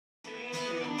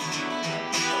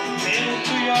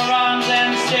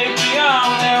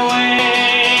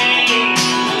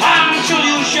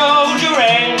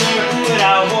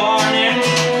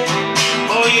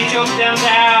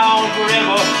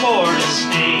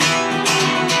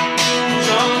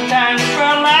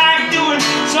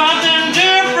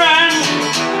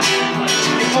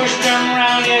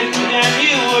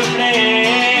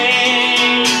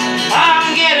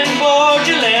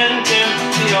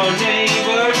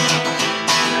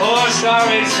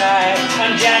sorry sight,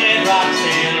 and Janet rocks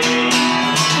in.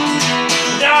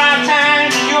 There are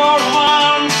times in your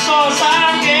one source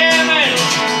I'm giving.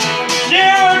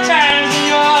 There are times in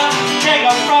your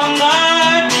taker from the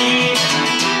deep.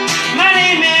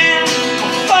 Many men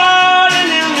are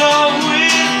falling in love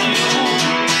with you,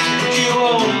 but you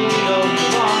only love the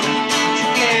one that you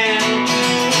can.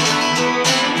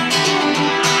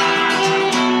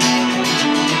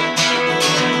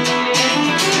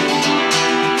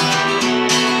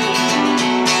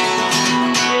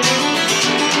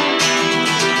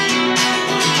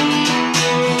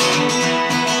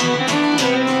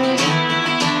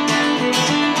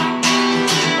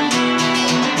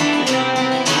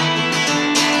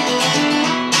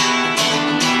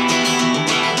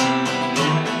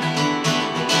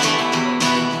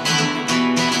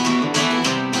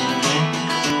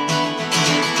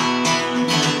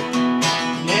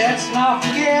 Let's not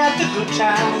forget the good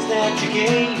times that you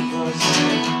gave us.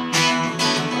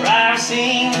 For I've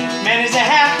seen many's a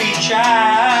happy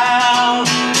child.